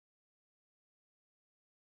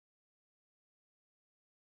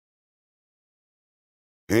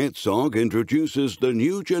Herzog introduces the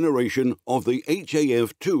new generation of the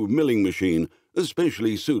HAF2 milling machine,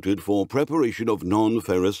 especially suited for preparation of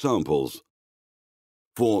non-ferrous samples.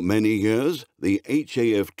 For many years, the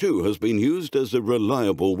HAF2 has been used as a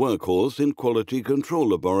reliable workhorse in quality control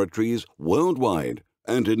laboratories worldwide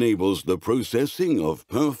and enables the processing of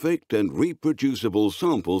perfect and reproducible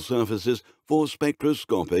sample surfaces for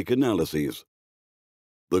spectroscopic analyses.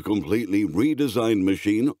 The completely redesigned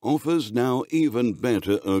machine offers now even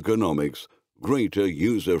better ergonomics, greater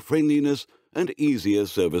user friendliness, and easier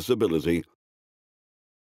serviceability.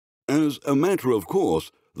 As a matter of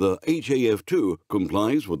course, the HAF2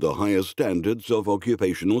 complies with the highest standards of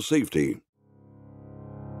occupational safety.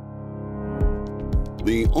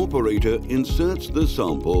 The operator inserts the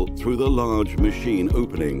sample through the large machine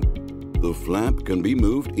opening. The flap can be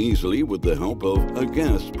moved easily with the help of a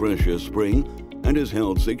gas pressure spring and is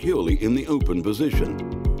held securely in the open position.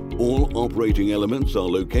 All operating elements are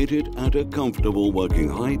located at a comfortable working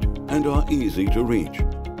height and are easy to reach.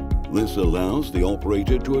 This allows the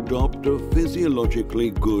operator to adopt a physiologically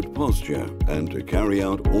good posture and to carry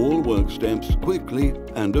out all work steps quickly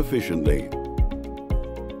and efficiently.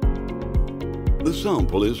 The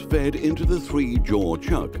sample is fed into the 3-jaw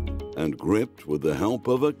chuck and gripped with the help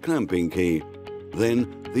of a clamping key.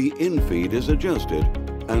 Then the infeed is adjusted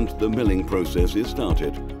and the milling process is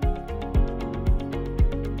started.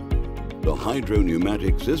 The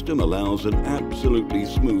hydro-pneumatic system allows an absolutely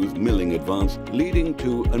smooth milling advance, leading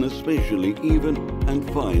to an especially even and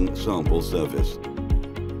fine sample surface.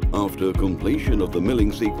 After completion of the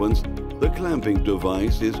milling sequence, the clamping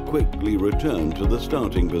device is quickly returned to the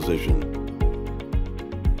starting position.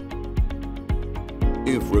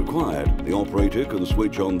 If required, the operator can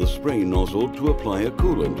switch on the spray nozzle to apply a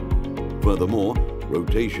coolant. Furthermore,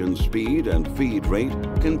 rotation speed and feed rate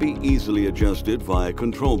can be easily adjusted via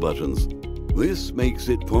control buttons. This makes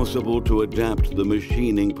it possible to adapt the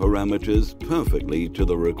machining parameters perfectly to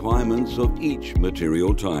the requirements of each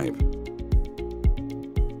material type.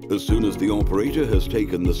 As soon as the operator has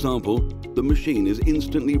taken the sample, the machine is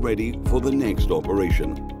instantly ready for the next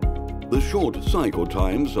operation. The short cycle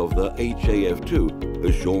times of the HAF2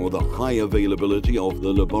 assure the high availability of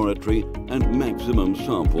the laboratory and maximum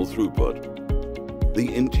sample throughput.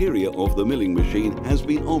 The interior of the milling machine has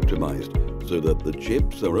been optimized so that the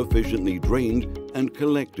chips are efficiently drained and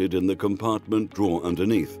collected in the compartment drawer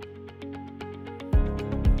underneath.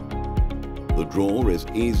 The drawer is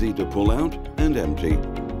easy to pull out and empty.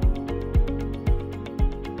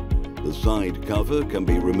 The side cover can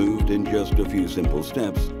be removed in just a few simple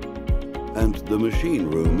steps, and the machine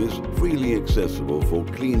room is freely accessible for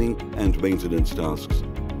cleaning and maintenance tasks.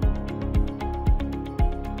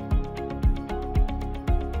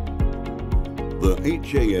 The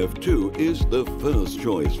HAF2 is the first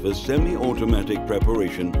choice for semi-automatic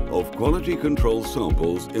preparation of quality control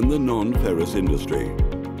samples in the non-ferrous industry.